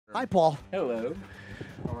Hi, Paul. Hello.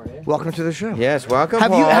 How are you? Welcome to the show. Yes, welcome,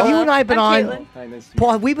 Have Paul. you and I been on? Hi, nice to meet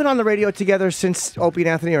Paul, have we been on the radio together since Opie and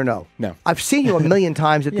Anthony, or no? No. I've seen you a million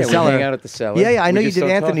times at the we cellar. hang out at the cellar. Yeah, I know We you just did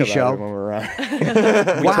don't Anthony's talk about show. it when we're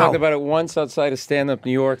around. We Wow. talked about it once outside of Stand Up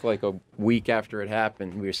New York, like a week after it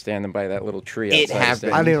happened. We were standing by that little tree outside. It happened.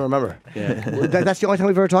 Stand I Up. don't even remember. Yeah. That's the only time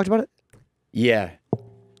we've ever talked about it? Yeah.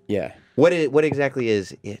 Yeah. What what exactly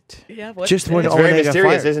is it? Yeah, what Just when It's Owen very got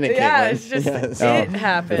mysterious, fired. isn't it, Caitlin? Yeah, it's just it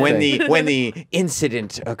happened. when the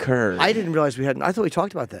incident occurred. I didn't realize we hadn't. I thought we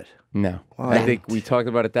talked about that. No. Wow. I think we talked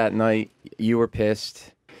about it that night. You were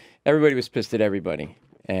pissed. Everybody was pissed at everybody.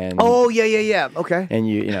 And Oh, yeah. Okay. And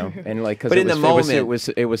you know, and like, because But in the moment-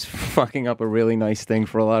 it was fucking up a really nice thing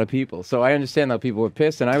for a lot of people. So I understand how people were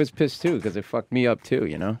pissed, and I was pissed too because it fucked me up too.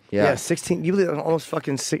 You know. Yeah, 16. You believe it, almost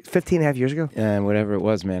fucking 15 and a half years ago? And whatever it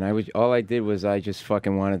was, man, all I did was I just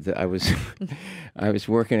fucking wanted to. I was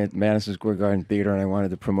working at Madison Square Garden Theater, and I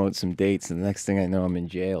wanted to promote some dates. And the next thing I know, I'm in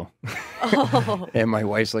jail. Oh. And my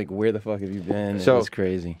wife's like, "Where the fuck have you been?" So- It was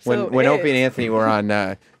crazy. when Opie and Anthony were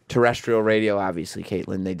on terrestrial radio, obviously,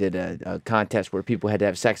 Caitlin, they did a contest where people had to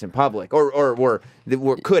have sex in public, or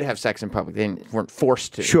could have sex in public. They weren't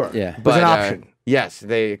forced to. Sure. Yeah. It was an option. Yes,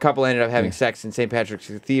 a couple ended up having sex in St. Patrick's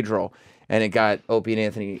Cathedral, and it got Opie and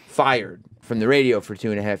Anthony fired from the radio for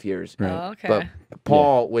 2.5 years. Right. Oh, okay. But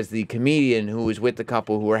Paul was the comedian who was with the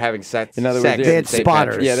couple who were having sex. In other words, sex they in had St.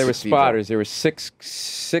 spotters. Patrick's Yeah, there were Cathedral. spotters. There were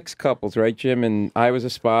six couples, right, Jim? And I was a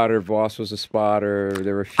spotter. Voss was a spotter.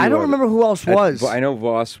 There were a few I don't other- remember who else was. I know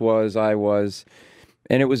Voss was. I was.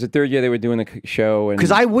 And it was the third year they were doing the show.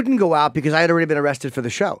 Because I wouldn't go out because I had already been arrested for the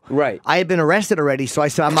show. Right. I had been arrested already, so I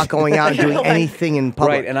said I'm not going out and doing anything in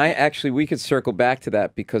public. Right, and we could circle back to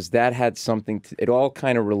that because that had something to, it all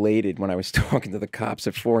kind of related when I was talking to the cops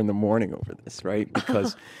at 4 a.m. over this, right?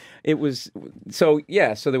 Because it was, so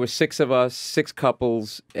there were 6 of us, 6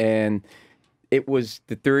 couples, and it was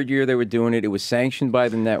the third year they were doing it. It was sanctioned by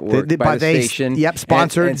the network, by the station. Yep,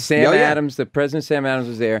 sponsored. And Sam Oh, yeah. Adams, the president Sam Adams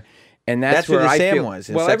was there. And that's who where the I Sam feel, was,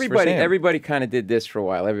 in well, Sex for Sam. everybody kind of did this for a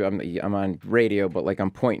while. I'm on radio, but like I'm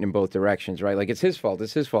pointing in both directions, right? Like it's his fault.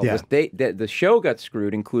 It's his fault. Yeah. The show got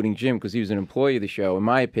screwed, including Jim, because he was an employee of the show, in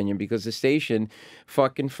my opinion, because the station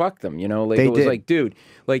fucking fucked them. You know, like They it was did. like, dude,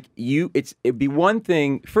 like it'd be one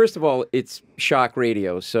thing. First of all, it's shock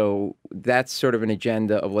radio, so that's sort of an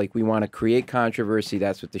agenda of like we want to create controversy.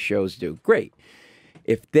 That's what the shows do. Great.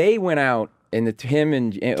 If they went out. And him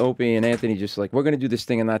and Opie and Anthony just like, we're going to do this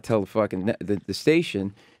thing and not tell the fucking the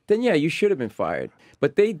station, then yeah, you should have been fired.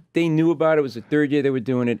 But they knew about it. It was the third year they were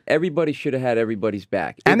doing it. Everybody should have had everybody's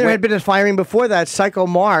back. And there had been a firing before that. Psycho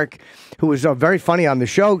Mark, who was very funny on the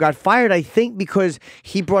show, got fired, I think, because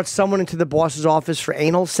he brought someone into the boss's office for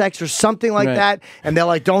anal sex or something like Right. that. And they're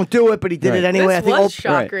like, don't do it, but he did Right. it anyway. This I think was Opie,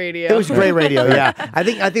 shock Right. radio. it was great radio, yeah. I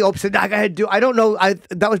think Opie said, I had to do. I don't know.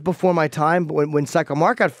 That was before my time, but when Psycho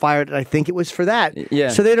Mark got fired, I think it was for that. Yeah.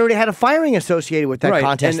 So they'd already had a firing associated with that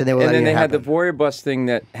contest, and they were and letting then it they had the happen. Voyeur bus thing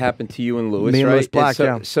that happened to you and Lewis, Me and right? Lewis Black, so,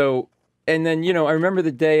 yeah. So, and then I remember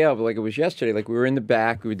the day of, like it was yesterday. Like we were in the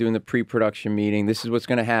back, we were doing the pre-production meeting. This is what's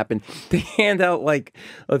going to happen. They hand out like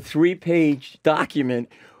a 3-page document,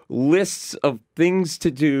 lists of things to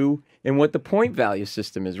do. And what the point value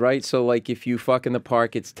system is, right? So, like, if you fuck in the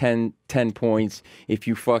park, it's 10 points. If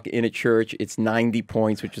you fuck in a church, it's 90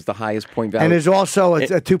 points, which is the highest point value. And there's also a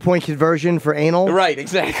 2-point conversion for anal. Right,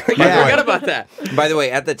 exactly. Yeah. I forgot about that. By the way,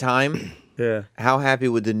 at the time, Yeah. how happy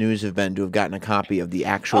would the news have been to have gotten a copy of the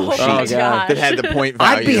actual Oh sheet my God. that had the point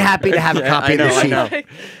value? I'd be happy to have a copy I know, of the I sheet. know.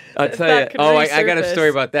 I'll tell That you. could Oh, I got a resurface. story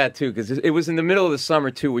about that too, because it was in the middle of the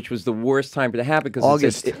summer too, which was the worst time for it to happen because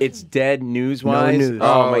August. it's dead news-wise. No news.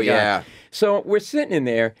 Oh my god. yeah. So we're sitting in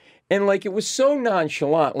there, and like it was so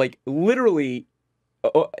nonchalant, like literally.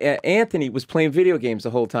 Anthony was playing video games the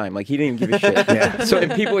whole time, like he didn't even give a shit. Yeah. So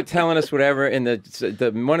and people were telling us whatever, and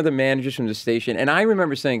the one of the managers from the station, and I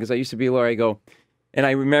remember saying, because I used to be a lawyer, I go, and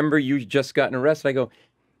I remember you just gotten arrested. I go,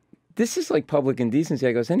 this is like public indecency.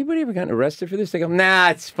 I go, has anybody ever gotten arrested for this? They go, nah,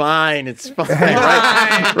 it's fine. It's fine.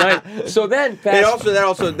 right? Right. So then, That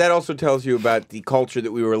also tells you about the culture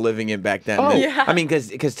that we were living in back then. Oh. Yeah. I mean,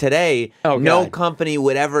 because today, Oh, no God. company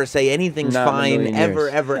would ever say anything's Not in a fine million ever,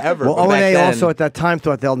 years. ever. Well, But back O&A then- also at that time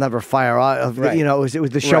thought they'll never fire. Right. You know, it was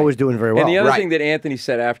the show Right. was doing very well. And the other Right. thing that Anthony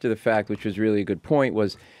said after the fact, which was really a good point,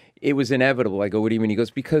 was it was inevitable. I go, what do you mean? He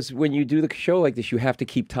goes, because when you do the show like this, you have to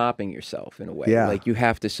keep topping yourself in a way. Yeah. Like you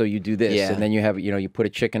have to, so you do this, Yeah. and then you have, you put a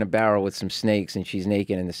chick in a barrel with some snakes, and she's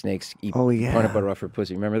naked, and the snakes eat peanut butter off her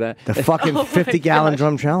pussy. Remember that? The fucking 50-gallon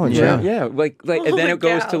drum challenge. Yeah, like, and then it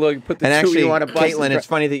goes to like put the And two actually, you want to bust. Caitlyn, it's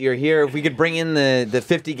funny that you're here. If we could bring in the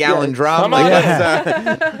 50-gallon drum. come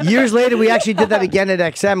on. Years later, we actually did that again at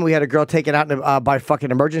XM. We had a girl taken out by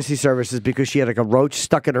fucking emergency services because she had like a roach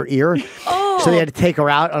stuck in her ear. So they had to take her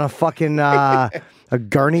out on a fucking a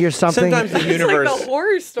gurney or something. Sometimes the universe. It's like the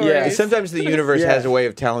horror stories. Yeah, sometimes the universe has a way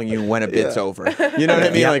of telling you when a bit's over. You know what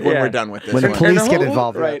I mean? Like when we're done with this. When the one. police get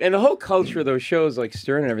involved. Right. And the whole culture of those shows, like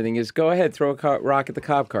Stern and everything, is go ahead, throw a rock at the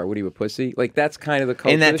cop car. What are you, a pussy? Like, that's kind of the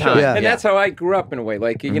culture In that of the show. time. Yeah. And that's how I grew up in a way.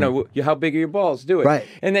 Like, how big are your balls? Do it. Right.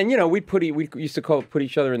 And then, we used to put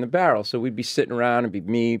each other in the barrel. So we'd be sitting around and be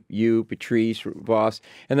me, you, Patrice, Voss.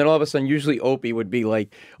 And then all of a sudden, usually Opie would be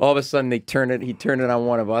like, all of a sudden he'd turn it on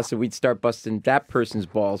one of us, and we'd start busting that person's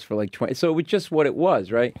balls for like 20. So it was just what it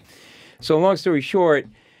was, right? So long story short,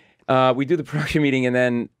 we do the production meeting, and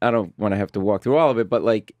then I don't want to have to walk through all of it, but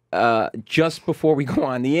like just before we go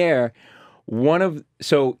on the air,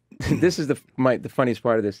 this is the funniest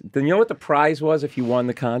part of this. Then you know what the prize was if you won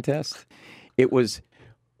the contest? It was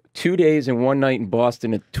 2 days and 1 night in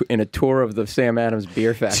Boston in a tour of the Sam Adams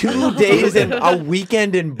Beer Factory. 2 days and a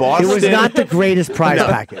weekend in Boston. It was not the greatest prize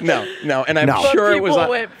package. No, and I'm No. sure But it was. people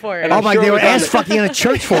went for it. Oh my! sure They it were was on ass the- fucking in a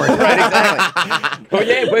church for it. Right, exactly. Well,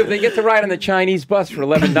 yeah, but they get to ride on the Chinese bus for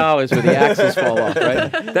 $11 where the axles fall off, right?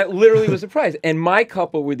 That literally was the prize. And my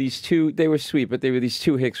couple were these two, they were sweet, but they were these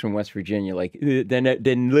two hicks from West Virginia. Like, they'd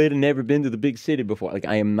never been to the big city before. Like,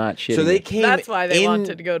 I am not shitting. So they you. came. That's why they in-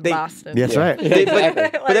 wanted to go to Boston. That's right.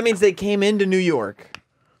 But that means they came into New York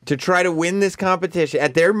to try to win this competition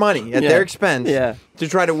at their money, at their expense. Yeah. To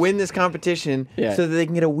try to win this competition so that they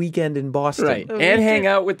can get a weekend in Boston. Right. And hang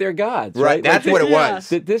out with their gods. Right. That's Like, what it was.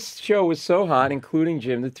 This show was so hot, including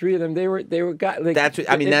Jim. The three of them, they were God. Like, That's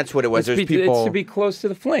what it was. There's It's people to be close to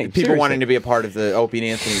the flame. People seriously. wanting to be a part of the Opie and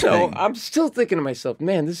Anthony So thing. I'm still thinking to myself,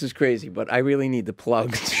 man, this is crazy, but I really need the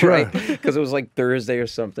plugs, Sure. right? Because it was like Thursday or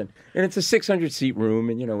something, and it's a 600-seat room,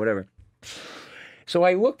 and whatever. So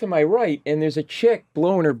I look to my right, and there's a chick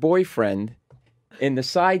blowing her boyfriend in the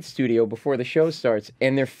side studio before the show starts,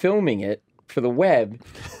 and they're filming it for the web,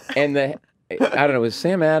 and I don't know, is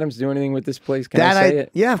Sam Adams do anything with this place? Can I say it?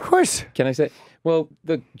 Yeah, of course. Can I say it? Well,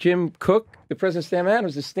 the Jim Cook, the president of Sam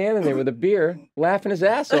Adams, is standing there with a beer, laughing his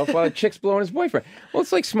ass off while a chick's blowing his boyfriend. Well,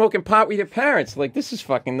 it's like smoking pot with your parents. Like, this is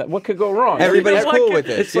fucking, what could go wrong? Everybody's What cool could- with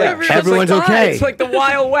it. It's like, Everyone's okay. It's like the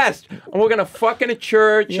Wild West. And we're gonna fuck in a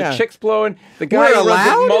church. Yeah. The chick's blowing. The guy We're who runs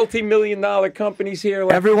allowed? the multi-million-dollar companies here.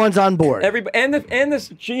 Like, Everyone's on board. everybody, and the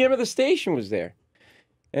GM of the station was there.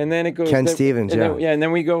 And then it goes. Ken then- Stevens, and yeah. then, and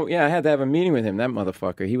then we go. Yeah, I had to have a meeting with him. That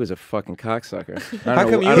motherfucker. He was a fucking cocksucker. How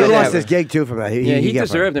come you He didn't lost have his gig too from that. He got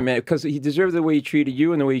deserved it, man, because he deserved the way he treated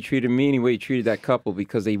you and the way he treated me and the way he treated that couple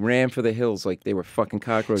because they ran for the hills like they were fucking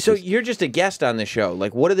cockroaches. So you're just a guest on the show.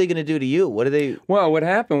 Like, what are they going to do to you? What are they? Well, what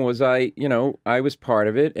happened was I was part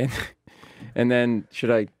of it, and then should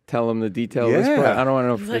I tell them the detail of this? Yeah. But I don't want to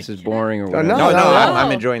know if this is boring or whatever. no, No, no.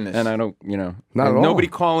 I'm enjoying this. And I don't, Not at all. nobody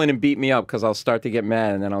call in and beat me up because I'll start to get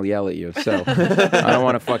mad and then I'll yell at you. So I don't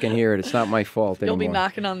want to fucking hear it. It's not my fault You'll anymore. be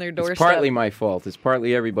knocking on their doorstep. It's partly my fault. It's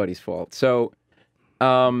partly everybody's fault. So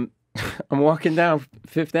I'm walking down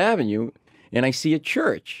Fifth Avenue and I see a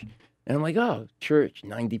church. And I'm like, oh, church,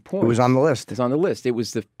 90 points. It was on the list. It's on the list. It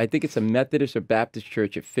was I think it's a Methodist or Baptist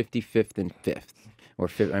church at 55th and 5th. Or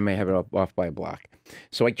 5th, I may have it off by a block.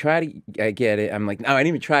 So I get it. I'm like, no, I didn't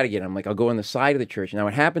even try to get it. I'm like, I'll go on the side of the church. Now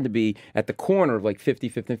it happened to be at the corner of like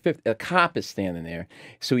 55th and 5th. A cop is standing there.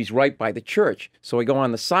 So he's right by the church. So I go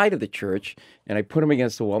on the side of the church and I put him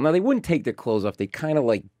against the wall. Now they wouldn't take their clothes off. They kind of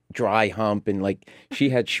like dry hump and like she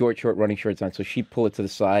had short running shorts on. So she'd pull it to the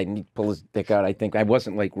side and he'd pull his dick out. I think I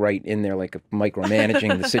wasn't like right in there like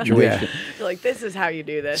micromanaging the situation. You're like, this is how you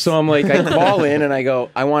do this. So I'm like, I call in and I go,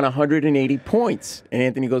 I want 180 points. And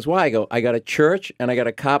Anthony goes, why? I go, I got a church and I got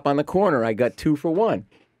a cop on the corner. I got 2 for 1.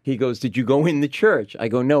 He goes, did you go in the church? I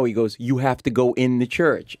go, no. He goes, you have to go in the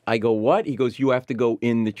church. I go, what? He goes, you have to go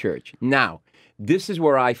in the church. Now, this is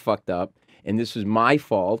where I fucked up and this was my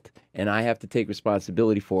fault and I have to take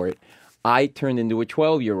responsibility for it. I turned into a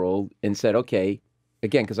 12-year-old and said, okay,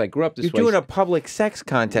 again, because I grew up this way. You're doing a public sex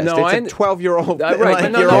contest. No, it's a 12-year-old. Right,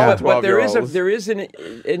 like, but, you're all but there is 12-year-olds.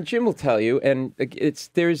 and Jim will tell you, and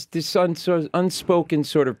there's this unspoken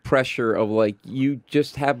sort of pressure of like you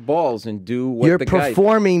just have balls and do what You're the guy.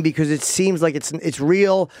 performing because it seems like it's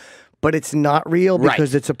real, but it's not real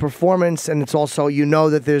because it's a performance, and it's also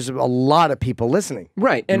that there's a lot of people listening.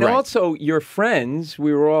 Right, and also your friends.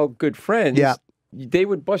 We were all good friends. Yeah. They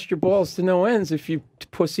would bust your balls to no ends if you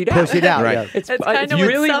pussied out. Pussied out, Right. yeah. It's kind of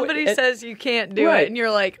when somebody says you can't do it, and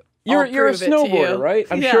you're like, you're a snowboarder, right?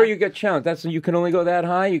 I'm sure you get challenged. That's you can only go that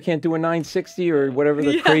high. You can't do a 960 or whatever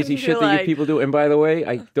the crazy shit that you people do. And by the way,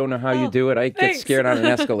 I don't know how you do it. I get scared on an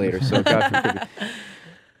escalator, so God forbid.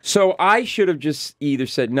 So I should have just either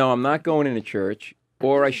said, no, I'm not going into church,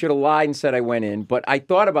 or I should have lied and said I went in. But I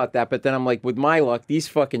thought about that, but then I'm like, with my luck, these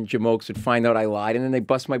fucking jamokes would find out I lied, and then they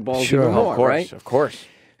bust my balls even more, right? Of course.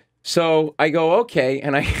 So I go, okay,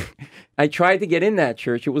 and I tried to get in that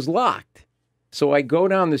church. It was locked. So I go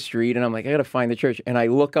down the street, and I'm like, I got to find the church. And I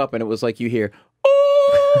look up, and it was like you hear,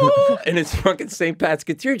 oh, and it's fucking St. Pat's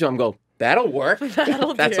Cathedral. I'm going, that'll work.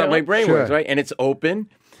 That's how my brain works, right? And it's open.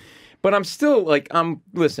 But I'm still like,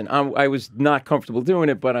 I was not comfortable doing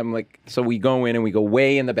it, but I'm like, so we go in and we go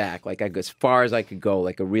way in the back, like I go as far as I could go,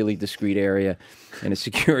 like a really discreet area. And a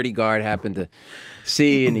security guard happened to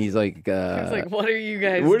see, and he's like, what are you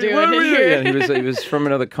guys doing in here? Yeah, he was from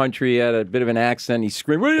another country, he had a bit of an accent. He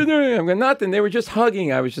screamed, what are you doing? I'm going, nothing. They were just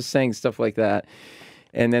hugging. I was just saying stuff like that.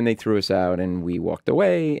 And then they threw us out, and we walked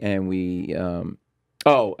away, and we,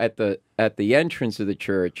 at the entrance of the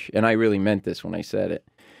church, and I really meant this when I said it.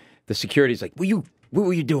 The security's like, what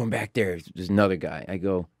were you doing back there? There's another guy. I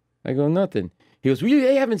go, nothing. He goes, were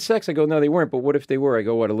they having sex? I go, no, they weren't. But what if they were? I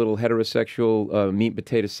go, what, a little heterosexual meat and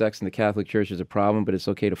potato sex in the Catholic Church is a problem, but it's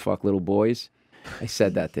okay to fuck little boys? I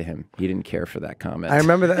said that to him. He didn't care for that comment. I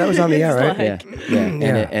remember that was on the air, right?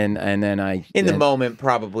 Yeah. And then I... In the moment,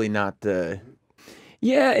 probably not the...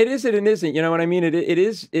 Yeah, it is and isn't. You know what I mean? It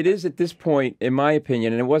is at this point, in my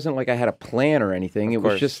opinion, and it wasn't like I had a plan or anything. It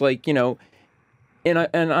was just like, And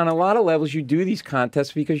on a lot of levels, you do these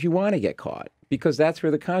contests because you want to get caught, because that's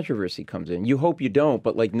where the controversy comes in. You hope you don't,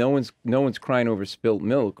 but like no one's crying over spilt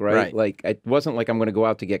milk, right? Like it wasn't like I'm going to go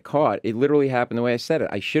out to get caught. It literally happened the way I said it.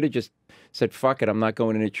 I should have just said, fuck it, I'm not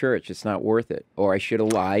going into church. It's not worth it. Or I should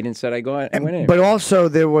have lied and said I went in. But also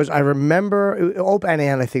I remember, Opie and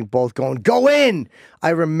Ann, I think, both going, go in!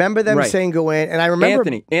 I remember them saying go in, and I remember...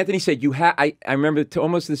 Anthony said, I remember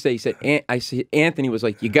almost to this day, he said, Anthony was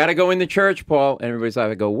like, you got to go in the church, Paul. And everybody's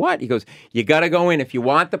like, I go, what? He goes, you got to go in. If you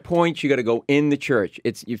want the points, you got to go in the church.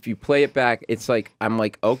 If you play it back, it's like, I'm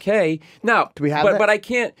like, okay. Now, do we have that?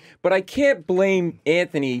 But I can't blame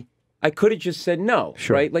Anthony. I could have just said no,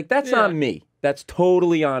 right? Like that's on me. That's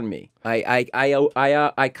totally on me.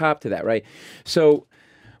 I cop to that, right? So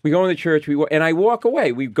we go in the church, and I walk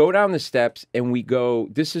away. We go down the steps, and we go.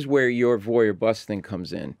 This is where your voyeur bus thing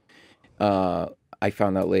comes in. I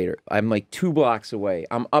found out later. I'm like 2 blocks away.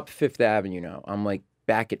 I'm up 5th Avenue now. I'm like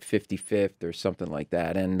back at 55th or something like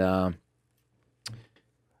that, and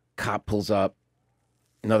cop pulls up.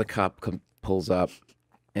 Another cop pulls up,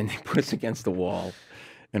 and they put us against the wall.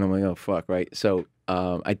 And I'm like, oh, fuck, right? So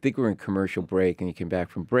I think we're in commercial break, and he came back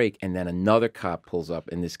from break, and then another cop pulls up,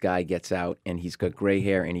 and this guy gets out, and he's got gray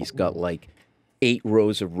hair, and he's got like 8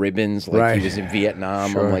 rows of ribbons, like he was in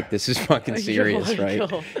Vietnam. I'm like, this is fucking serious, right?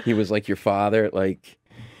 He was like your father, like,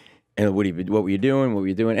 and what were you doing? What were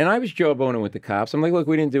you doing? And I was jawboning with the cops. I'm like, look,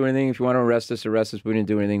 we didn't do anything. If you want to arrest us, arrest us. We didn't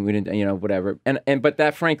do anything. We didn't, whatever. But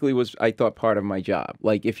that, frankly, was, I thought, part of my job.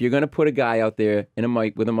 Like, if you're going to put a guy out there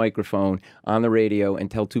with a microphone on the radio and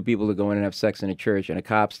tell 2 people to go in and have sex in a church, and a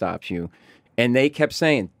cop stops you, and they kept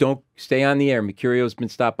saying, don't stay on the air. Mercurio's been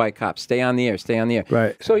stopped by cops. Stay on the air. Stay on the air.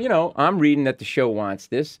 Right. So, I'm reading that the show wants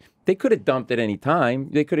this. They could have dumped at any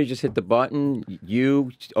time. They could have just hit the button.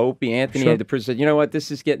 You, Opie, Anthony, the person said, you know what,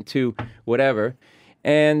 this is getting too whatever.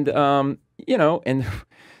 And, and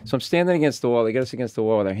so I'm standing against the wall. They get us against the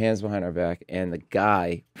wall with our hands behind our back. And the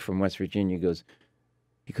guy from West Virginia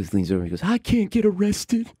leans over, he goes, I can't get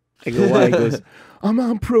arrested. I go, why? He goes, I'm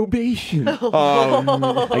on probation.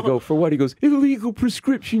 I go, for what? He goes, illegal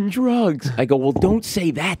prescription drugs. I go, well, don't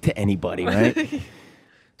say that to anybody, right?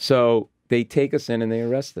 So they take us in and they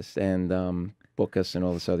arrest us and book us and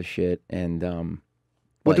all this other shit. And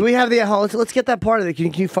well, do we have the? Let's get that part of it.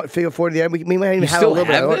 Can you figure forward the? We might even have a little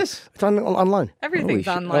bit. This? It's online. Everything's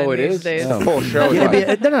online these days. It's a full show.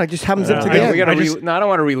 No, just have them zip together. I don't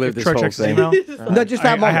want to relive this whole thing. No, just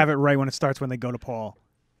that moment. I have it right when it starts when they go to Paul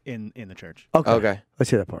in the church. Okay. Let's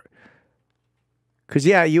hear that part. Because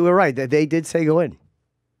you were right. They did say go in.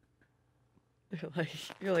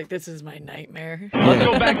 You're like, this is my nightmare. Let's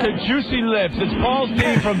go back to Juicy Lips. It's Paul's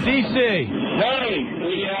team from D.C. Hey,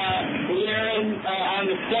 we're on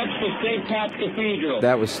the steps of St. Pat's Cathedral.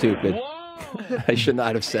 That was stupid. I should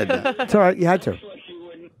not have said that. It's all right. You had to.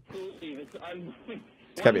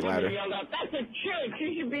 It's gotta be louder. Yelled out, "That's a church.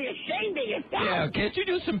 You should be ashamed of yourself." Yeah, can't you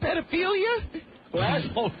do some pedophilia? What?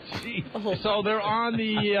 Oh, gee. So they're on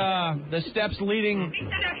the steps leading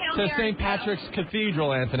to St. Patrick's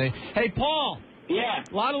Cathedral, Anthony. Hey, Paul. Yeah.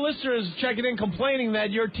 A lot of listeners checking in complaining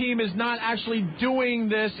that your team is not actually doing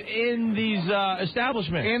this in these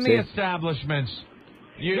establishments. In the establishments.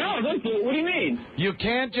 No, what do you mean? You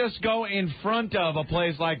can't just go in front of a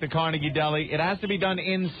place like the Carnegie Deli. It has to be done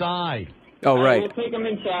inside. Oh, right. We'll take them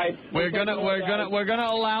inside. We're gonna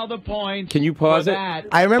allow the point. Can you pause it? that,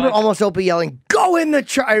 I remember almost Opie yelling, "Go in the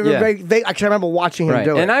church!" I remember watching him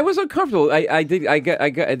do it. And I was uncomfortable.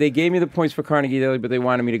 They gave me the points for Carnegie Deli, but they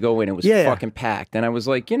wanted me to go in. It was fucking packed, and I was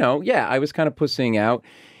like, I was kind of pussying out.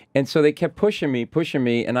 And so they kept pushing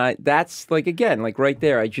me, and that's like, again, like right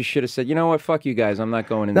there, I just should have said, you know what, fuck you guys, I'm not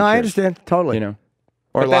going in the church. I understand, totally.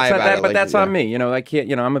 Or lie about it. But that's on me. I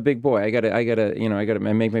can't. I'm a big boy. I gotta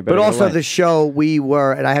make my better. But also the show we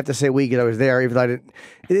were, and I have to say we, because I was there, even though I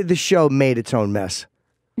didn't. The show made its own mess.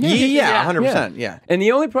 Yeah, 100%. Yeah. And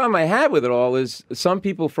the only problem I had with it all is some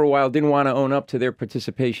people for a while didn't want to own up to their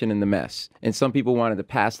participation in the mess, and some people wanted to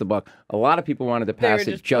pass the buck. A lot of people wanted to pass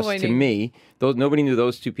it just to me. Nobody knew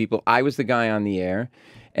those two people. I was the guy on the air,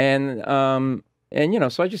 and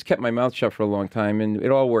so I just kept my mouth shut for a long time, and it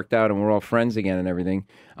all worked out, and we're all friends again and everything.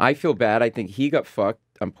 I feel bad. I think he got fucked.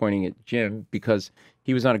 I'm pointing at Jim because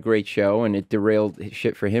he was on a great show, and it derailed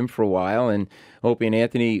shit for him for a while. And Opie and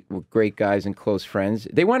Anthony were great guys and close friends.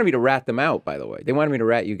 They wanted me to rat them out, by the way. They wanted me to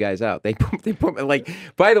rat you guys out. They put me, like,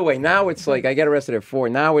 by the way, now it's like, I got arrested at 4.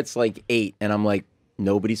 Now it's like 8. And I'm like,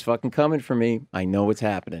 nobody's fucking coming for me. I know what's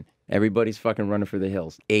happening. Everybody's fucking running for the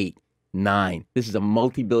hills. 8, 9. This is a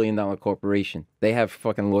multi-billion-dollar corporation. They have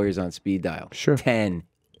fucking lawyers on speed dial. Sure. 10.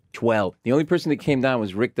 12. The only person that came down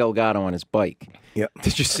was Rick Delgado on his bike. Yep. To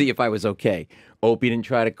just see if I was okay. Opie didn't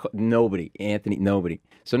try to... Nobody. Anthony, nobody.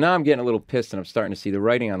 So now I'm getting a little pissed, and I'm starting to see the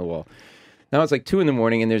writing on the wall. Now it's like 2 in the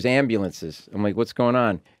morning, and there's ambulances. I'm like, what's going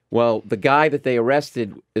on? Well, the guy that they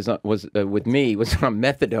arrested was with me was on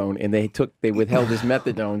methadone, and they withheld his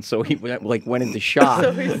methadone, so he went into shock,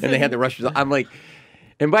 and they had to rush. I'm like...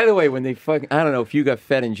 And by the way, when they I don't know if you got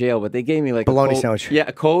fed in jail, but they gave me like bologna sandwich. Yeah,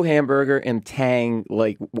 a cold hamburger and Tang,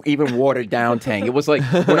 like even watered down Tang. It was like,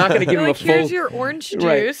 we're not going to give you a full. Here's your orange juice.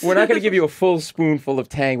 Right. We're not going to give you a full spoonful of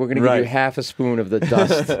Tang. We're going to give you half a spoon of the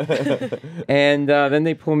dust. And then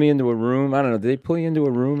they pull me into a room. I don't know. Did they pull you into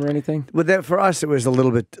a room or anything? Well, for us, it was a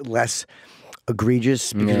little bit less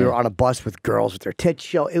egregious because we were on a bus with girls with their tits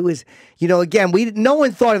show. It was, again, no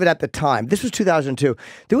one thought of it at the time. This was 2002.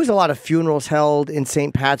 There was a lot of funerals held in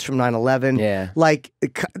St. Pat's from 9/11. Yeah.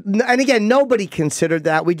 And again, nobody considered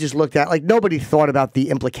that. We just looked at nobody thought about the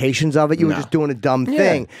implications of it. You were just doing a dumb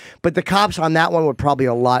thing. But the cops on that one were probably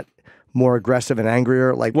a lot more aggressive and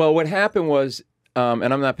angrier. Well, what happened was,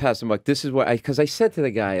 and I'm not passing buck. This is what because I said to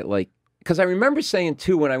the guy because I remember saying,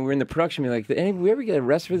 too, when we were in the production, we we ever get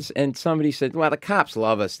arrested for this? And somebody said, well, the cops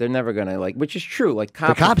love us. They're never going to, which is true. Like,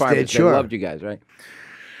 cops did, sure. They loved you guys, right?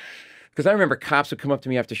 Because I remember cops would come up to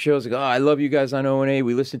me after shows and go, I love you guys on O&A.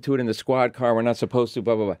 We listened to it in the squad car. We're not supposed to,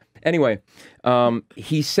 blah, blah, blah. Anyway,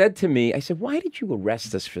 he said to me, I said, why did you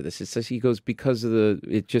arrest us for this? He goes, because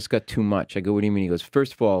it just got too much. I go, what do you mean? He goes,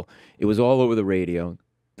 first of all, it was all over the radio.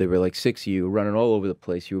 There were like 6 of you running all over the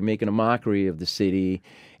place. You were making a mockery of the city.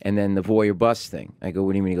 And then the voyeur bus thing. I go,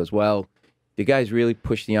 what do you mean? He goes, well, the guys really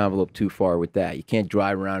pushed the envelope too far with that. You can't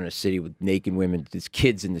drive around in a city with naked women. There's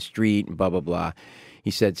kids in the street and blah, blah, blah. He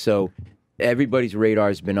said, so everybody's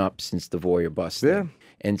radar's been up since the voyeur bus thing. Yeah.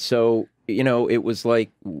 And so, it was like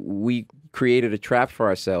we created a trap for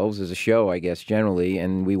ourselves as a show, I guess, generally,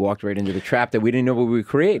 and we walked right into the trap that we didn't know what we were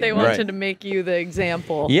creating. They wanted to make you the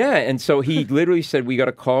example. Yeah, and so he literally said, we got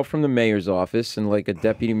a call from the mayor's office, and like a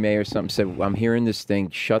deputy mayor or something said, I'm hearing this thing,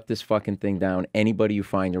 shut this fucking thing down. Anybody you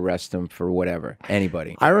find, arrest them for whatever.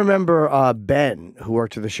 Anybody. I remember Ben, who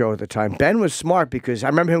worked at the show at the time. Ben was smart because I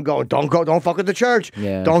remember him going, don't fuck with the church.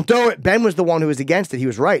 Yeah. Don't do it. Ben was the one who was against it. He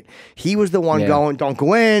was right. He was the one going, don't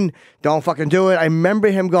go in, don't fucking do it. I remember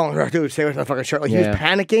him going, dude, stay with the fucking church. He was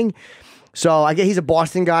panicking. So I guess he's a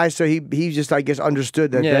Boston guy, so he just, I guess,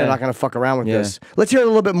 understood that they're not going to fuck around with this. Let's hear a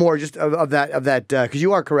little bit more just of that because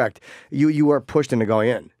you are correct. You were pushed into going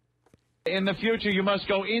in. In the future, you must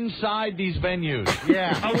go inside these venues.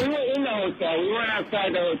 Yeah. We were in the hotel. We weren't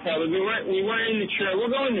outside the hotel. We weren't in the church. We'll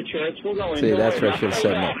go in the church. We'll go in. See, that's what I should have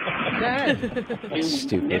said. That.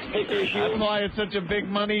 Stupid. That's why it's such a big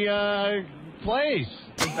money place?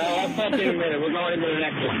 I'll talk to you in a minute. We're going into the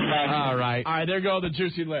next one. Bye. All right, there go the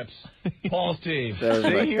Juicy Lips. Paul's team. That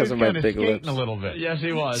was because of my big lips. A little bit. Yes,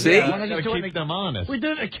 he was. See? Yeah, I wanted to keep them honest. We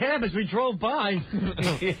did it at campus. We drove by.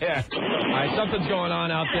 Yeah. All right, something's going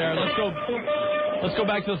on out there. Let's go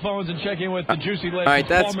back to the phones and check in with the Juicy Lips. All right,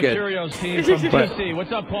 that's Paul good. Mercurio's team from DC.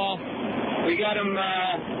 What's up, Paul? We got him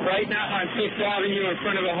right now on 6th Avenue in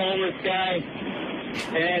front of a homeless guy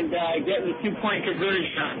and getting the 2-point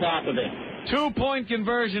conversion on top of it. 2-point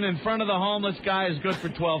conversion in front of the homeless guy is good for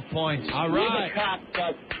 12 points. All right. Leave the cop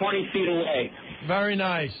about 20 feet away. Very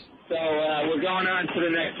nice. So we're going on to the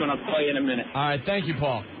next one. I'll call you in a minute. All right, thank you,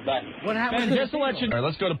 Paul. Bye. What happened? Just to let you know. All right,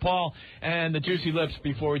 let's go to Paul and the Juicy Lips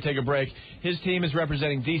before we take a break. His team is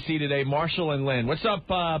representing D.C. today, Marshall and Lynn. What's up,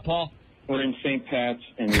 Paul? We're in St. Pat's,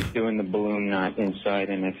 and he's doing the balloon knot inside,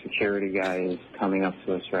 and a security guy is coming up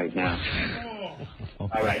to us right now. All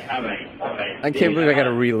right. I can't believe I got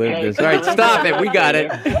to relive this. All right, stop it. We got it.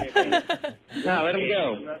 No, let him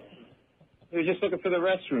go. He was just looking for the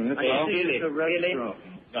restroom. That's all. No. I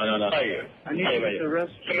need to use the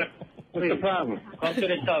restroom. What's the problem? Come to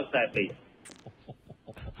the south side, please.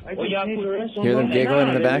 Hear them giggling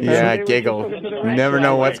in the background? Yeah, giggle. You never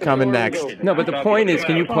know what's coming next. No, but the point is,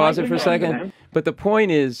 can you pause it for a second? But the point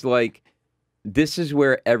is, like, this is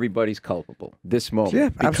where everybody's culpable. This moment, Yeah,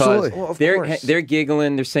 because absolutely. Well, of course. they're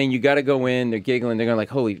giggling. They're saying you got to go in. They're giggling. They're going like,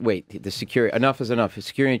 holy wait, the security. Enough is enough. The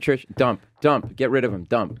security in church. Dump. Get rid of him.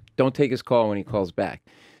 Dump. Don't take his call when he calls back.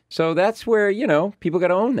 So that's where people got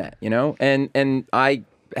to own that. And I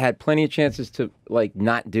had plenty of chances to like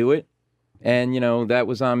not do it. And, that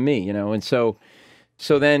was on me, and so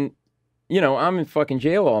then, I'm in fucking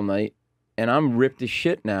jail all night and I'm ripped as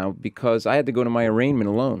shit now because I had to go to my arraignment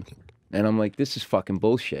alone. And I'm like, this is fucking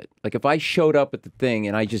bullshit. Like if I showed up at the thing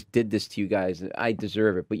and I just did this to you guys, I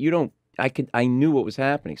deserve it. But I knew what was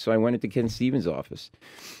happening. So I went into Ken Stevens' office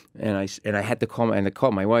and I had to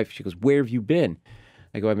call my wife. She goes, where have you been?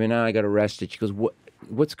 I go, I got arrested. She goes,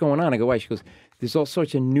 what's going on? I go, why? She goes, there's all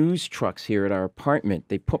sorts of news trucks here at our apartment.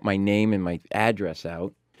 They put my name and my address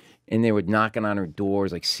out, and they were knocking on our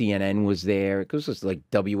doors. Like CNN was there. It was just like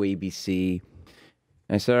WABC.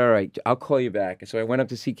 And I said, all right, I'll call you back. And so I went up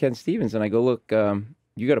to see Ken Stevens, and I go, look,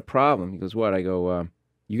 you got a problem. He goes, what? I go,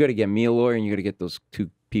 you got to get me a lawyer, and you got to get those two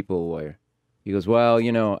people a lawyer. He goes, well,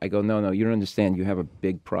 I go, no, you don't understand. You have a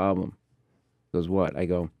big problem. He goes, what? I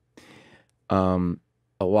go,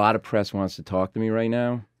 a lot of press wants to talk to me right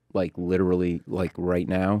now. Like literally, like right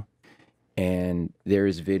now, and there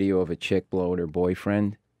is video of a chick blowing her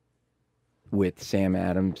boyfriend with Sam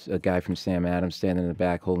Adams, a guy from Sam Adams, standing in the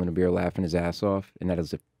back holding a beer, laughing his ass off, and that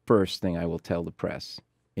is the first thing I will tell the press.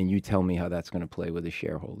 And you tell me how that's going to play with the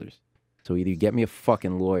shareholders. So either you get me a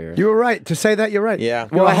fucking lawyer. You were right to say that. You're right. Yeah,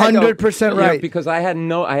 you're 100% right. Because I had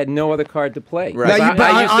no other card to play. Right.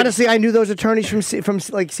 Now, honestly, I knew those attorneys from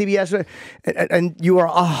like CBS, and you are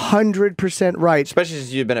 100% right. Especially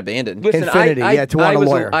since you've been abandoned. Listen, Infinity, to want a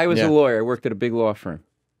lawyer. I was a lawyer. I worked at a big law firm.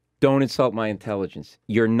 Don't insult my intelligence.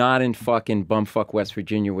 You're not in fucking bumfuck West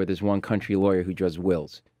Virginia where there's one country lawyer who does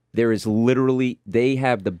wills. There is literally, they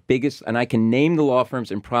have the biggest, and I can name the law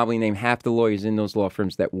firms and probably name half the lawyers in those law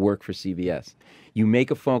firms that work for CBS. You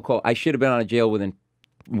make a phone call. I should have been out of jail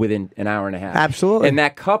within an hour and a half. Absolutely. And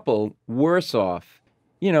that couple, worse off,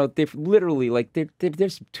 they're literally like,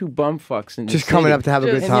 there's two bumfucks in the just city. coming up to have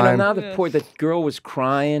a good time. And now the girl was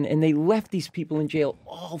crying, and they left these people in jail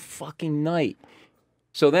all fucking night.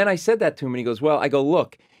 So then I said that to him, and he goes, well, I go,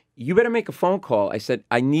 look, you better make a phone call. I said,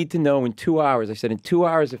 I need to know in 2 hours. I said, in 2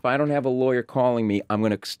 hours, if I don't have a lawyer calling me, I'm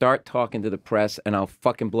going to start talking to the press, and I'll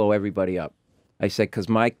fucking blow everybody up. I said, because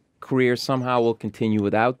my career somehow will continue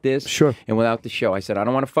without this and without the show. I said, I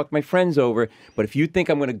don't want to fuck my friends over, but if you think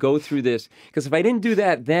I'm going to go through this, because if I didn't do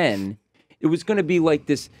that then, it was going to be like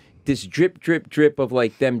this drip of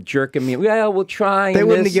like them jerking me. Well, we'll try. They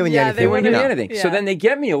wouldn't have given you anything. They wouldn't give me anything. Yeah. So then they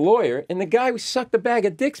get me a lawyer, and the guy sucked a bag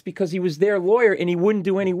of dicks because he was their lawyer, and he wouldn't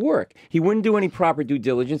do any work. He wouldn't do any proper due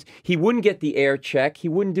diligence. He wouldn't get the air check. He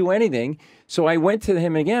wouldn't do anything. So I went to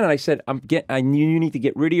him again, and I said, you need to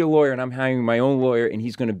get rid of your lawyer, and I'm hiring my own lawyer, and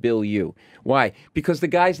he's going to bill you. Why? Because the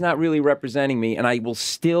guy's not really representing me, and I will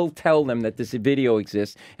still tell them that this video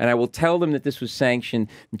exists, and I will tell them that this was sanctioned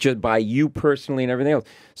just by you personally and everything else.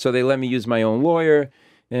 So they let me use my own lawyer,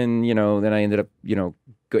 and, then I ended up,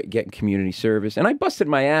 getting community service. And I busted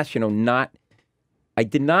my ass, I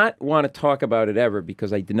did not want to talk about it ever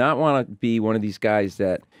because I did not want to be one of these guys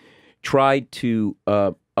that tried to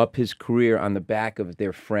up his career on the back of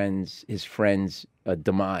his friends'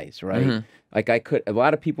 demise, right? Like a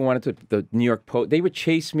lot of people wanted to, the New York Post, they would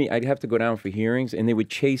chase me. I'd have to go down for hearings, and they would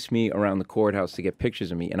chase me around the courthouse to get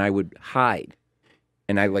pictures of me, and I would hide.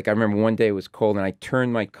 And I remember one day it was cold, and I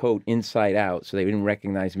turned my coat inside out so they didn't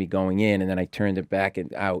recognize me going in, and then I turned it back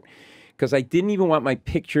and out. Because I didn't even want my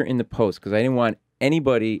picture in the Post, because I didn't want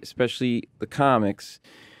anybody, especially the comics,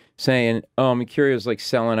 saying, oh, Mercurio's like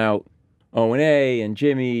selling out O&A and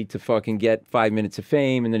Jimmy to fucking get 5 minutes of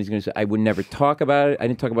fame, and then he's going to say, I would never talk about it. I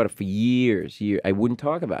didn't talk about it for years. I wouldn't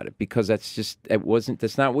talk about it because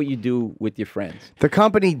that's not what you do with your friends. The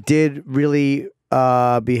company did really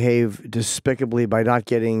behave despicably by not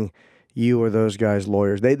getting you or those guys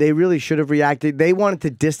lawyers. They really should have reacted. They wanted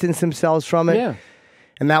to distance themselves from it. Yeah.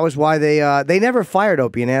 And that was why they never fired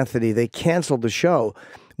Opie and Anthony. They canceled the show,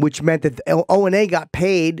 which meant that O&A got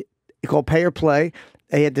paid, called pay or play.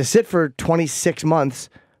 They had to sit for 26 months,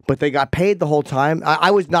 but they got paid the whole time.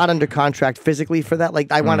 I was not under contract physically for that.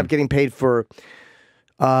 Like I wound up getting paid for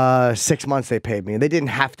 6 months. They paid me, and they didn't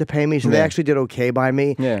have to pay me, so they actually did okay by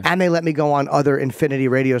me. Yeah. And they let me go on other Infinity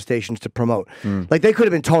radio stations to promote. Like they could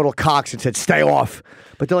have been total cocks and said stay off,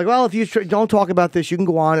 but they're like, well, if you don't talk about this, you can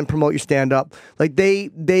go on and promote your stand up. Like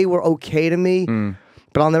they were okay to me.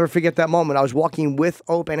 But I'll never forget that moment. I was walking with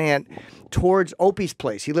Opie and Ant towards Opie's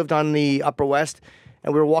place. He lived on the Upper West.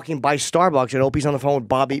 And we were walking by Starbucks, and Opie's on the phone with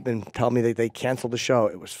Bob Eatman telling me that they canceled the show.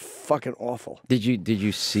 It was fucking awful. Did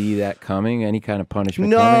you see that coming? Any kind of punishment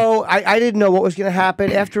No, I didn't know what was going to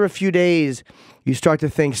happen. After a few days, you start to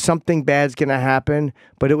think something bad's going to happen.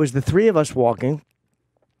 But it was the three of us walking,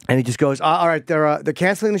 and he just goes, all right, they're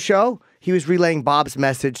canceling the show. He was relaying Bob's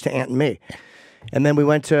message to Ant and me. And then we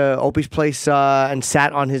went to Opie's place and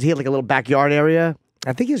sat on he had like a little backyard area.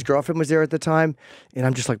 I think his girlfriend was there at the time. And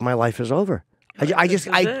I'm just like, my life is over. I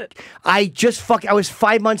was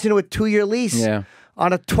 5 months into a 2-year lease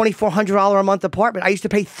on a $2,400 a month apartment. I used to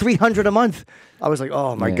pay $300 a month. I was like,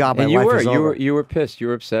 oh my God, my life is over. You were pissed. You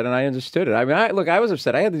were upset, and I understood it. I mean, I was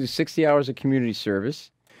upset. I had to do 60 hours of community service.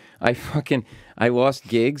 I lost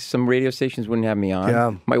gigs. Some radio stations wouldn't have me on.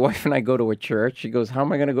 Yeah. My wife and I go to a church. She goes, how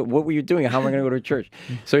am I going to go? What were you doing? How am I going to go to a church?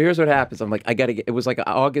 So here's what happens. I'm like, I got to get, it was like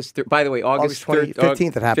August, by the way, August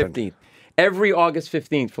 15th it happened. 15th. Every August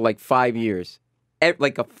 15th for like 5 years.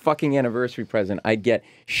 Like a fucking anniversary present, I'd get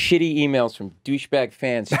shitty emails from douchebag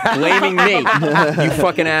fans blaming me. You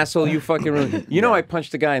fucking asshole, you fucking ruined it. You know, I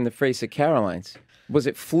punched a guy in the face at Caroline's. Was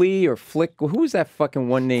it Flea or Flick? Who was that fucking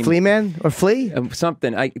one name? Flea Man or Flea?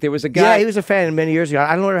 Something. There was a guy. Yeah, he was a fan many years ago.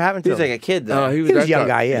 I don't know what happened to him. He was like a kid, though. He was a young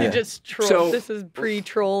guy, yeah. You just troll. This is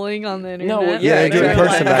pre-trolling on the internet. No,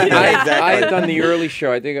 I had done the early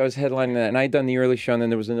show. I think I was headlining that, and I had done the early show, and then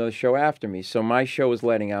there was another show after me. So my show was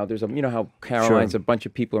letting out. There's you know how Caroline's a bunch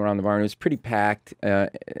of people around the bar, and it was pretty packed.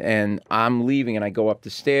 And I'm leaving, and I go up the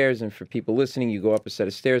stairs. And for people listening, you go up a set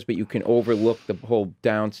of stairs, but you can overlook the whole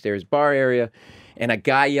downstairs bar area. And a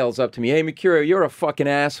guy yells up to me, hey, Mecurio, you're a fucking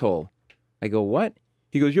asshole. I go, what?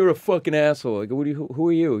 He goes, you're a fucking asshole. I go, who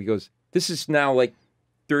are you? He goes, this is now like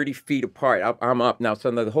 30 feet apart. I'm up now.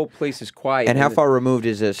 So the whole place is quiet. And how far removed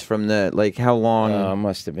is this from how long?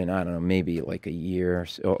 Must have been, I don't know, maybe like a year or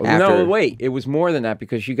so. No, wait. It was more than that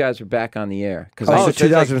because you guys were back on the air. Oh,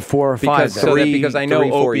 2004 or 5. Because I know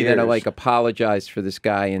Opie then apologized for this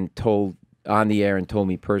guy and told on the air and told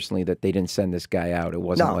me personally that they didn't send this guy out. It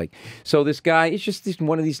wasn't so this guy is just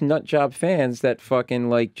one of these nut job fans that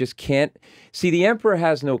fucking just can't see. The Emperor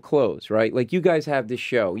has no clothes, right? Like you guys have this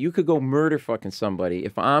show. You could go murder fucking somebody.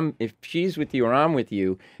 If she's with you or I'm with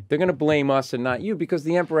you, they're gonna blame us and not you because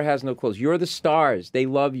the Emperor has no clothes. You're the stars. They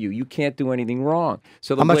love you. You can't do anything wrong.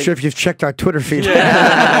 So I'm not sure if you've checked our Twitter feed.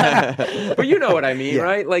 But you know what I mean,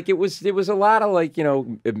 right? Like it was a lot of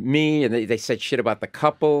me and they said shit about the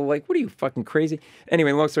couple. Like, what are you fucking crazy?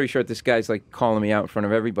 Anyway, long story short, this guy's calling me out in front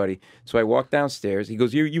of everybody. So I walk downstairs. He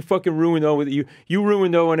goes, "You fucking ruined O&A. You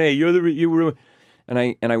ruined O&A. You ruined."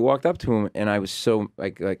 And I walked up to him and I was so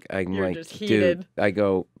dude. I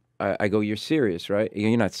go, you're serious, right?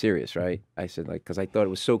 You're not serious, right? I said because I thought it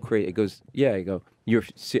was so crazy. He goes, yeah. I go, you're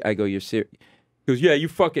serious. He goes, yeah, you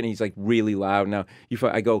fucking. He's really loud now.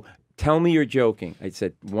 I go, tell me you're joking. I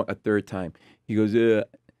said a third time. He goes,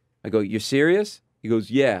 I go, you're serious? He goes,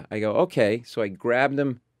 yeah. I go, okay. So I grabbed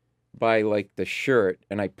him by the shirt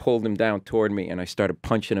and I pulled him down toward me and I started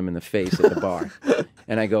punching him in the face at the bar.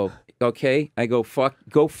 And I go, okay. I go,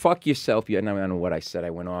 go fuck yourself. And I don't know what I said.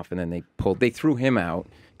 I went off and then they threw him out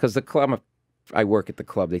because the club, I work at the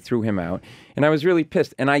club. They threw him out and I was really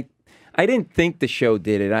pissed. And I I didn't think the show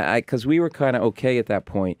did it. Because we were kind of okay at that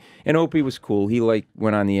point. And Opie was cool. He like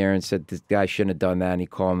went on the air and said this guy shouldn't have done that, and he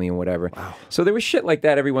called me and whatever. Wow. So there was shit like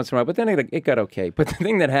that every once in a while. But then it got okay. But the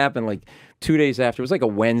thing that happened like 2 days after, it was like a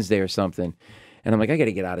Wednesday or something. And I'm like, I got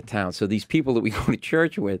to get out of town. So these people that we go to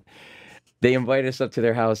church with, they invite us up to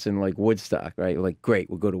their house in like Woodstock, right? We're like, great,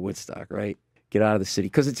 we'll go to Woodstock, right? Get out of the city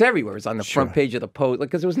because it's everywhere. It's on the front page of the Post, like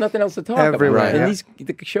because there was nothing else to talk about. And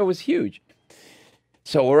the show was huge.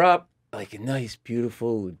 So we're up, like nice,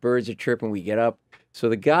 beautiful. The birds are chirping. We get up. So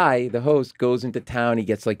the guy, the host, goes into town. He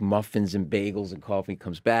gets like muffins and bagels and coffee. He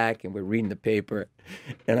comes back, and we're reading the paper.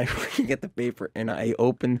 And I get the paper, and I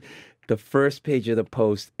open the first page of the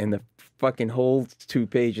Post, and the fucking whole 2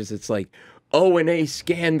 pages. It's like O&A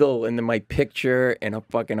scandal, and then my picture and a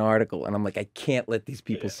fucking article. And I'm like, I can't let these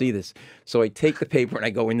people see this. So I take the paper and I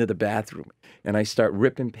go into the bathroom and I start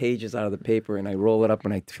ripping pages out of the paper and I roll it up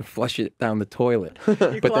and I flush it down the toilet.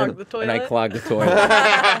 The toilet? And I clog the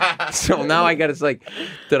toilet. So now it's like,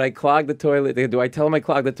 did I clog the toilet? Do I tell them I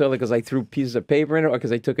clogged the toilet because I threw pieces of paper in it or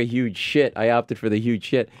because I took a huge shit? I opted for the huge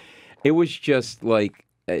shit. It was just like,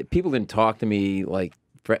 people didn't talk to me like,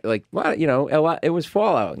 well, you know, a lot. It was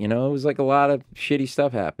fallout. You know, it was like a lot of shitty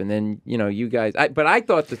stuff happened. And you know, you guys. But I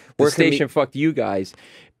thought the station fucked you guys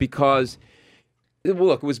because, well,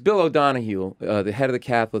 look, it was Bill O'Donohue, the head of the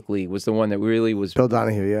Catholic League, was the one that really was Bill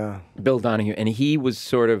Donahue. Yeah, Bill Donahue, and he was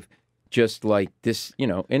sort of just like this, you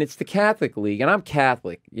know. And it's the Catholic League, and I'm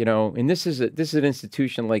Catholic, you know. And this is an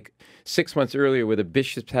institution like 6 months earlier where the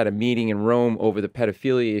bishops had a meeting in Rome over the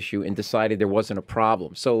pedophilia issue and decided there wasn't a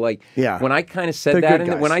problem. So like, when I kind of said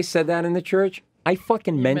that, when I said that in the church, I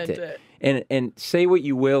fucking meant it. And say what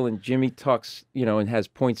you will, and Jimmy talks, you know, and has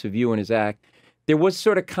points of view in his act. There was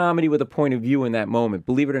sort of comedy with a point of view in that moment.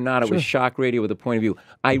 Believe it or not, it was shock radio with a point of view.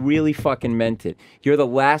 I really fucking meant it. You're the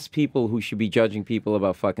last people who should be judging people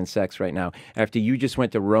about fucking sex right now. After you just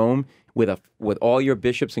went to Rome with all your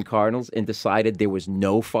bishops and cardinals and decided there was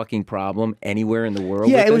no fucking problem anywhere in the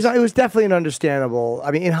world. Yeah, it was definitely an understandable.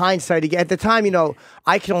 I mean, in hindsight, at the time, you know,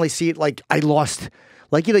 I can only see it like I lost.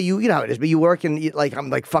 Like, you know how it is, but you work and like, I'm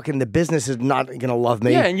like, fucking the business is not going to love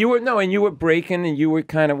me. Yeah, and you were breaking and you were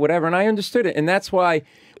kind of whatever, and I understood it. And that's why...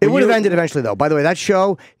 It would have ended eventually, though. By the way, that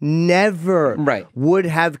show never would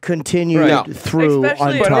have continued through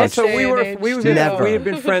untouched. So we had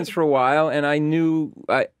been friends for a while, and I knew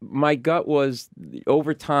my gut was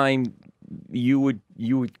over time you were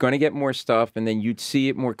going to get more stuff, and then you'd see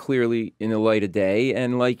it more clearly in the light of day,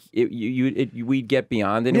 and like we'd get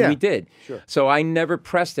beyond it, and we did. Sure. So I never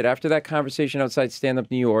pressed it. After that conversation outside Stand Up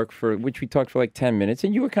New York, for which we talked for like 10 minutes,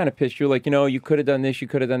 and you were kind of pissed. You're like, you know, you could have done this, you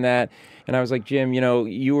could have done that, and I was like, Jim, you know,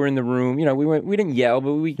 you were in the room. You know, we didn't yell,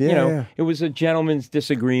 but it was a gentleman's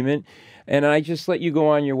disagreement. And I just let you go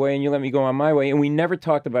on your way, and you let me go on my way, and we never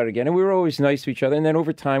talked about it again. And we were always nice to each other. And then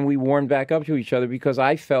over time, we warmed back up to each other because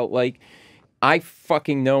I felt like I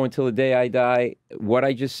fucking know until the day I die what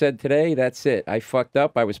I just said today. That's it. I fucked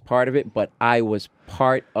up. I was part of it, but I was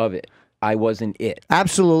part of it. I wasn't it.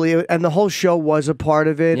 Absolutely. And the whole show was a part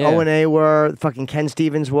of it. Yeah. O&A were, fucking Ken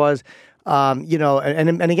Stevens was. You know,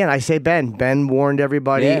 and again, I say Ben. Ben warned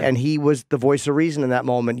everybody, and he was the voice of reason in that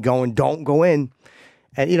moment, going, don't go in.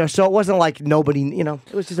 And, you know, so it wasn't like nobody, you know,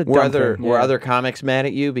 it was just a dumb thing. Were other comics mad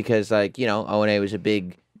at you? Because, like, you know, O&A was a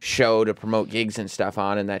big show to promote gigs and stuff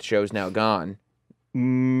on, and that show's now gone.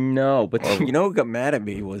 No, but you know who got mad at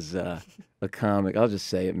me was a comic. I'll just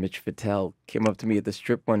say it. Mitch Fattel came up to me at the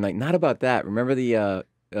strip one night. Not about that. Remember the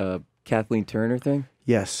Kathleen Turner thing?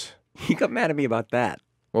 Yes. He got mad at me about that.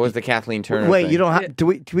 What was the Kathleen Turner Wait, thing? You don't have... Do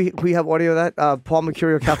we have audio of that? Paul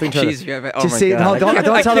Mecurio, Kathleen Turner. Jeez, you have it. Oh, just my see, God. No,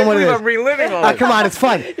 don't tell them what it is. I'm reliving all this. Come on, it's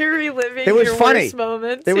fun. You're reliving it was your funny. worst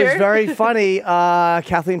moments It here. was very funny,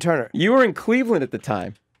 Kathleen Turner. You were in Cleveland at the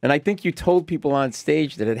time, and I think you told people on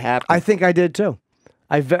stage that it happened. I think I did, too.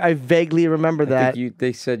 I vaguely remember that.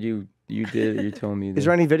 They said you did. You told me that. Is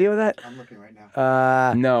there any video of that? I'm looking right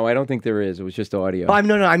now. No, I don't think there is. It was just audio.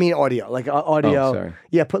 No, I mean audio. Like audio. Oh, sorry.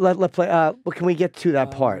 Yeah, let play. Well, can we get to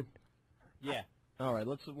that part? Yeah. All right,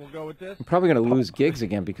 we'll go with this. I'm probably going to lose gigs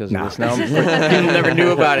again because of this. Now people never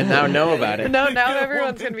knew about it. Now know about it. No, now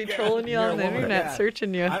everyone's going to be trolling you on the internet,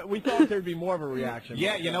 searching you. We thought there'd be more of a reaction.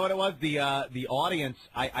 Yeah, you know what it was? The audience.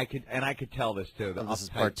 I could tell this too. This is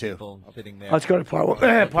part two. Sitting there. Let's go to part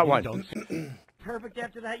one. Part one. Perfect.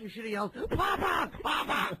 After that, you should have yelled, "Papa,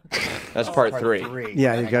 Papa!" That's part three.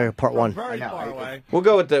 Yeah, you got part one. Very far away. We'll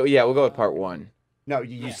go with part one. No,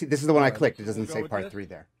 you see, this is the one I clicked. It doesn't say part three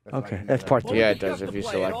there. Okay, that's part two. Yeah, it does if you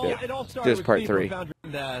select it. This is part three.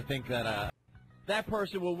 I think that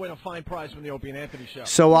person will win a fine prize from the Opie and Anthony show.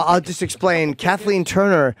 So I'll just explain. Kathleen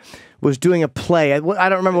Turner was doing a play. I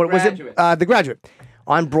don't remember what was it. The Graduate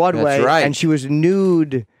on Broadway. That's right. And she was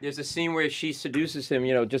nude. There's a scene where she seduces him,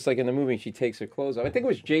 you know, just like in the movie. She takes her clothes off. I think it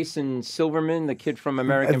was Jason Silverman, the kid from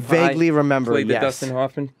American Pie. Vaguely remember. Played the yes. Dustin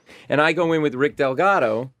Hoffman. And I go in with Rick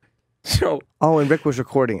Delgado. So. Oh, and Rick was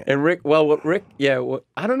recording it. And Rick,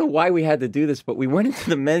 I don't know why we had to do this, but we went into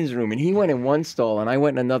the men's room and he went in one stall and I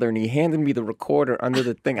went in another and he handed me the recorder under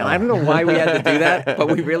the thing. And I don't know why we had to do that, but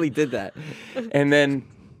we really did that. And then,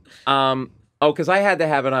 because I had to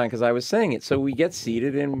have it on because I was saying it. So we get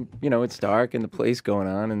seated and, you know, it's dark and the play's going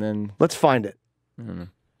on and then. Let's find it.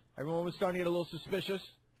 Everyone was starting to get a little suspicious.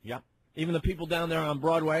 Yeah. Even the people down there on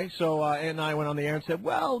Broadway. So Ant and I went on the air and said,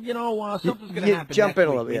 well, you know, something's going to happen. Jump next in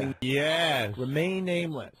a week. little bit. Yeah. Yes. Remain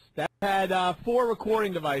nameless. That had 4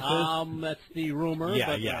 recording devices. That's the rumor. Yeah,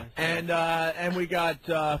 but, yeah. And we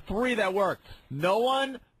got 3 that worked. No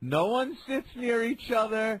one sits near each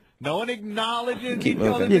other. No one acknowledges each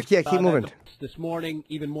other. Yeah, keep moving. This morning,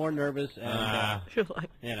 even more nervous, and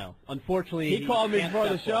you know, unfortunately, he called me before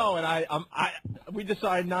the show, and we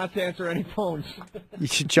decided not to answer any phones. You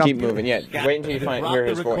should jump. Keep moving. Yeah, wait until you hear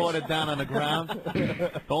his voice. Drop the recorder down on the ground.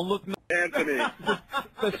 Don't look, Anthony.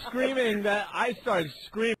 The screaming that I started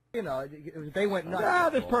screaming. you know, they went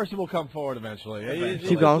nuts. This person will come forward eventually.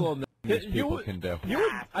 Keep going. People can do.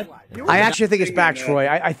 I actually think it's back, Troy.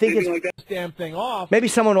 I think it's this damn thing off. maybe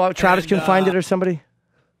someone, Travis can find it or somebody.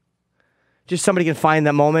 Just somebody can find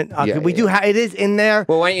that moment. We do have it is in there.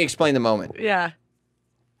 Well, why don't you explain the moment? Yeah.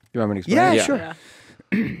 You want me to explain? Yeah, it? sure.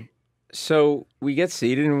 Yeah. So we get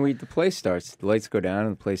seated and the play starts. The lights go down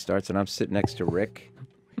and the play starts, and I'm sitting next to Rick,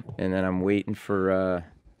 and then I'm waiting for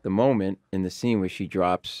the moment in the scene where she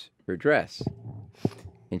drops her dress,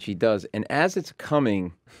 and she does. And as it's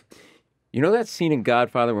coming, you know that scene in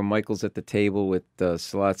Godfather where Michael's at the table with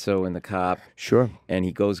Sollozzo and the cop? Sure. And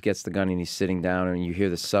he goes, gets the gun, and he's sitting down, and you hear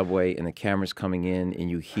the subway, and the camera's coming in,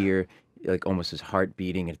 and you hear like almost his heart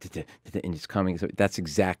beating, and it's coming. So that's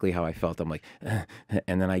exactly how I felt. I'm like,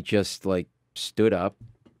 and then I just like stood up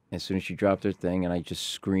as soon as she dropped her thing, and I just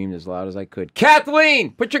screamed as loud as I could,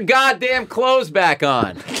 Kathleen, put your goddamn clothes back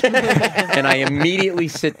on. And I immediately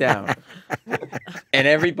sit down. And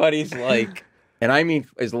everybody's like, and I mean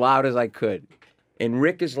as loud as I could. And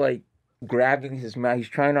Rick is like grabbing his mouth. He's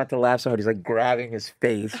trying not to laugh so hard. He's like grabbing his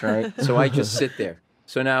face, right? So I just sit there.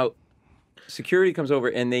 So now security comes over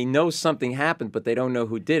and they know something happened, but they don't know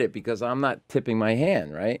who did it because I'm not tipping my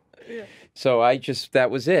hand, right? Yeah. So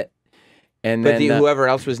that was it. And but then whoever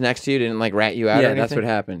else was next to you didn't like rat you out. Yeah, or anything? that's what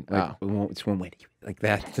happened. Like, oh. It's one way, like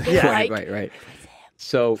that. Yeah, right.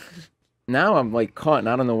 So now I'm like caught, and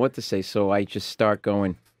I don't know what to say. So I just start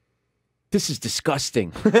going, "This is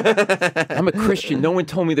disgusting. I'm a Christian. No one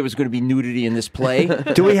told me there was going to be nudity in this play."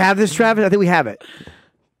 Do we have this, Travis? I think we have it.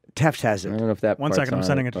 Teft has I it. don't know if that. One second, I'm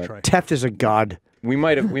sending it to Troy. Teft is a god. We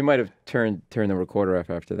might have turned the recorder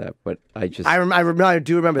off after that, but I just I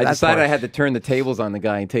do remember that. I decided part. I had to turn the tables on the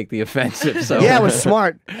guy and take the offensive. So yeah, it was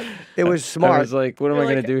smart. It was smart. I was like, what am I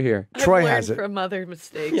going to do here? Troy has it. From other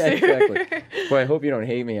mistakes. Yeah, exactly. Boy, I hope you don't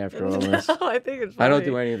hate me after all this. No, I think it's funny. I don't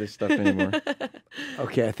do any of this stuff anymore.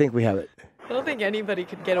 Okay, I think we have it. I don't think anybody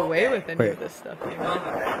could get away with any of this stuff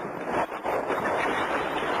anymore.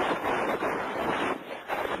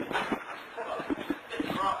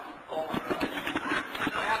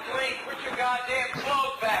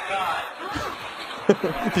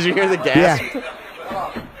 Did you hear the gas?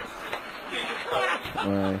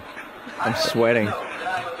 Yeah. I'm sweating.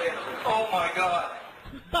 Oh my God.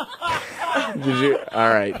 Did you? All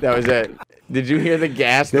right, that was it. Did you hear the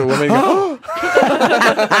gas? The woman go,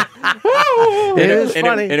 It is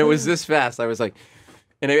funny. And it was this fast. I was like,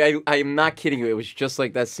 and I am not kidding you. It was just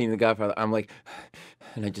like that scene in The Godfather. I'm like,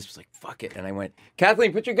 and I just was like, fuck it. And I went,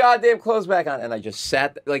 Kathleen, put your goddamn clothes back on. And I just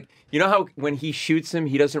sat, like, you know how when he shoots him,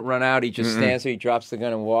 he doesn't run out. He just stands there, he drops the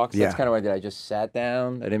gun and walks. Yeah. That's kind of what I did. I just sat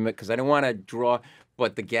down. I didn't, because I didn't want to draw,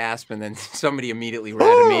 but the gasp, and then somebody immediately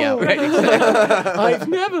ratted me out. Right? Exactly. I've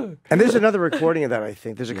never. And there's another recording of that, I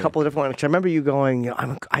think. There's a couple of different ones. I remember you going,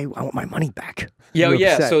 I want my money back. Yeah, You were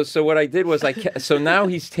yeah. upset. So what I did was so now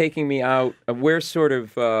he's taking me out. We're sort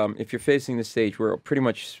of, if you're facing the stage, we're pretty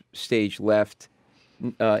much stage left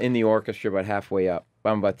in the orchestra, about halfway up.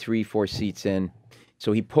 I'm about 3-4 seats in.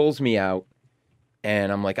 So he pulls me out,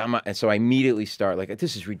 and I'm like, and so I immediately start like,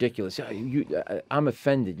 this is ridiculous. I'm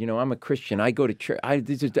offended. You know, I'm a Christian. I go to church.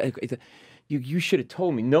 You should have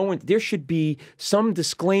told me. No one. There should be some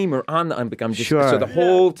disclaimer on the. I'm just. Sure. So the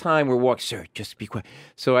whole time we're walking, sir, just be quiet.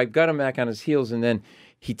 So I've got him back on his heels, and then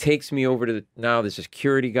he takes me over to now. There's a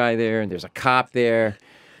security guy there, and there's a cop there,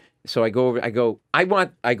 So I go over.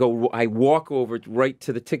 I walk over right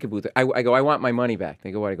to the ticket booth. I go. I want my money back.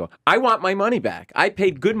 They go. What? I go. I want my money back. I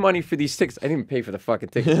paid good money for these tickets. I didn't pay for the fucking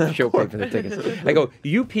tickets. The show paid for the tickets. I go.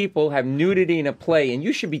 You people have nudity in a play, and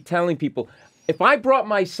you should be telling people. If I brought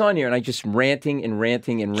my son here and I just ranting and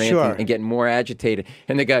getting more agitated,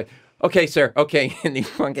 and the guy. Okay, sir. Okay, and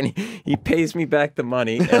he pays me back the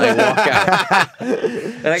money, and I walk out.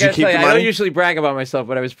 And I gotta tell you, I don't usually brag about myself,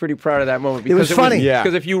 but I was pretty proud of that moment because it was funny.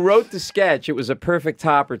 Because if you wrote the sketch, it was a perfect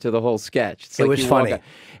topper to the whole sketch. It's like it was funny.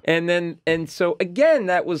 And so again,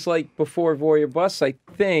 that was like before Warrior Bus, I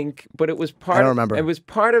think, but it was part. I don't remember. It was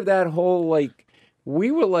part of that whole like we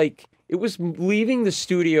were like. It was leaving the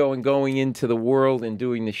studio and going into the world and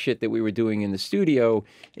doing the shit that we were doing in the studio,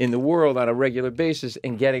 in the world on a regular basis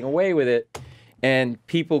and getting away with it. And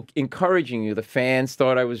people encouraging you. The fans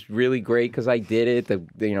thought I was really great because I did it.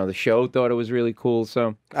 The show thought it was really cool.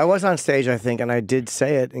 So I was on stage, I think, and I did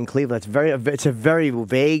say it in Cleveland. It's a very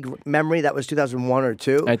vague memory. That was 2001 or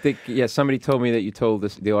 2. I think, somebody told me that you told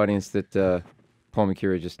the audience that Paul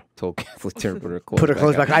Mecurio just told Kathleen to put her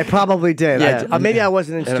clothes back. I probably did. Yeah. Maybe I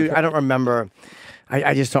wasn't in studio. I don't remember.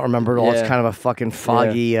 I just don't remember it all. It's kind of a fucking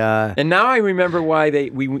foggy. And now I remember why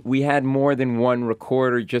we had more than one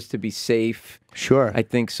recorder just to be safe. Sure. I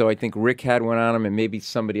think so. I think Rick had one on him, and maybe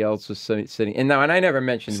somebody else was sitting. And I never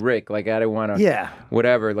mentioned Rick. Like I didn't want to. Yeah.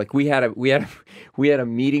 Whatever. Like we had a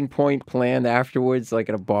meeting point planned afterwards, like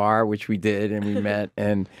at a bar, which we did, and we met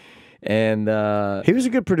and. And he was a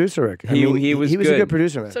good producer, Rick. He was a good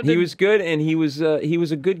producer, man. So he was good, and he was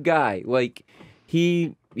a good guy. Like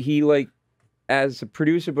he like as a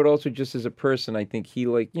producer, but also just as a person. I think he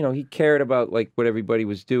he cared about like what everybody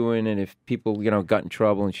was doing, and if people got in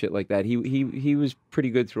trouble and shit like that. He was pretty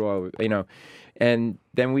good through all and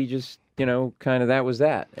then we just. Kind of that was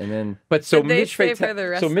that, and then. But so Mitch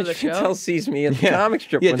Fatel sees me at the comic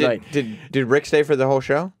strip one night. Did Rick stay for the whole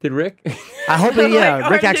show? Did Rick? I hope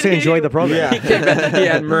Rick actually enjoyed the program. Yeah. He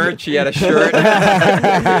had merch. He had a shirt.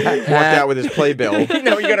 Walked out with his playbill. He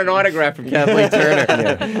got an autograph from Kathleen Turner.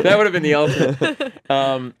 That would have been the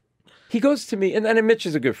ultimate. He goes to me, and Mitch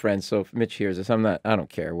is a good friend, so if Mitch hears this, I don't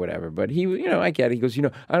care, whatever. But he, I get it. He goes,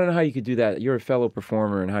 I don't know how you could do that. You're a fellow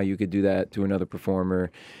performer, and how you could do that to another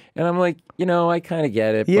performer. And I'm like, I kind of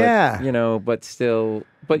get it. Yeah. But still,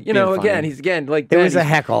 again, he's like it was a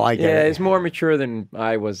heckle. I get it. Yeah, he's more mature than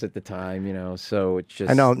I was at the time, so it's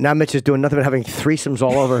just. I know. Now Mitch is doing nothing but having threesomes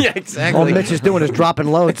all over. Yeah, exactly. All Mitch is doing is dropping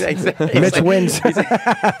loads. Exactly. Mitch wins.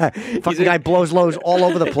 Fucking guy blows loads all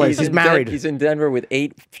over the place. He's married. He's in Denver with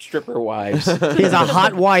 8 stripper wives. He has a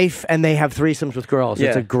hot wife, and they have threesomes with girls. Yeah.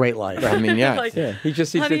 It's a great life. I mean, yeah.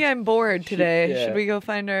 Honey, I'm bored today. Should we go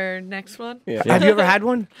find our next one? Yeah. Have you ever had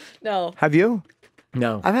one? No. Have you?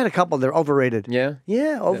 No. I've had a couple. They're overrated. Yeah?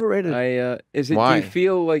 Yeah, overrated. Why? Do you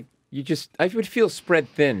feel like I would feel spread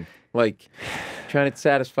thin, like trying to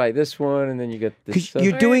satisfy this one, and then you get this. Because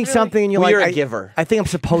you're doing something, and you're you're like, a giver. I think I'm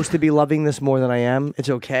supposed to be loving this more than I am. It's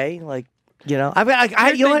okay. Like, you know what? I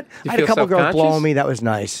had a couple girls blowing me. That was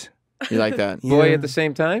nice. You like that? Boy at the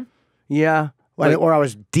same time? Yeah. Or I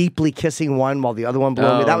was deeply kissing one while the other one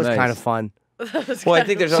blew me. That was nice. kind of fun. Well, I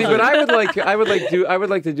think there's also... but I would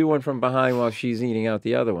like to do one from behind while she's eating out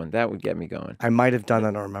the other one. That would get me going. I might have done that.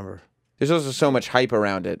 I don't remember. There's also so much hype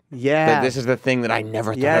around it. Yeah. That this is the thing that I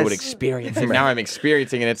never thought I would experience. And now I'm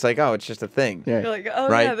experiencing it. It's like, oh, it's just a thing. Yeah. You're like,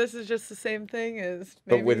 yeah, this is just the same thing as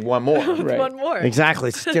maybe but with one more. with one more. Exactly.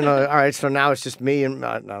 It's, all right, so now it's just me and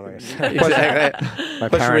my Plus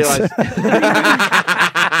parents.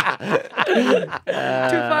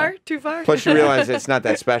 Too far? Plus you realize it's not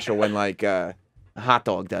that special when like a hot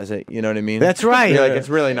dog does it. You know what I mean? That's right. You're like, it's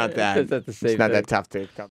really not that. It's not the same It's not thing. that tough to come.